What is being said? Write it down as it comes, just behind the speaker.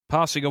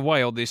Passing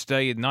away on this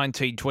day in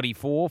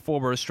 1924,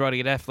 former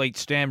Australian athlete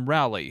Stan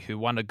Rowley, who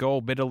won a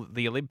gold medal at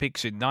the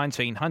Olympics in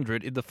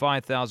 1900 in the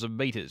 5,000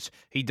 metres.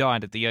 He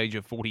died at the age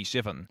of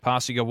 47.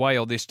 Passing away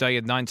on this day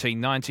in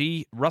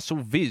 1990,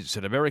 Russell Viz,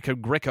 an American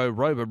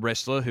Greco-Roman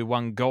wrestler who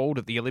won gold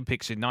at the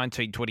Olympics in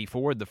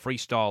 1924 in the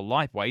freestyle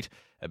lightweight.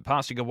 And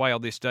passing away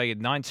on this day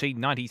in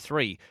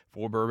 1993,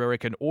 former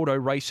American auto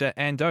racer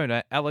and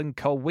owner Alan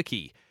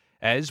Kulwicki.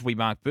 As we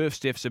mark births,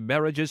 deaths and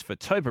marriages for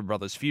Tobin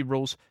Brothers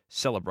Funerals,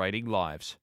 celebrating lives.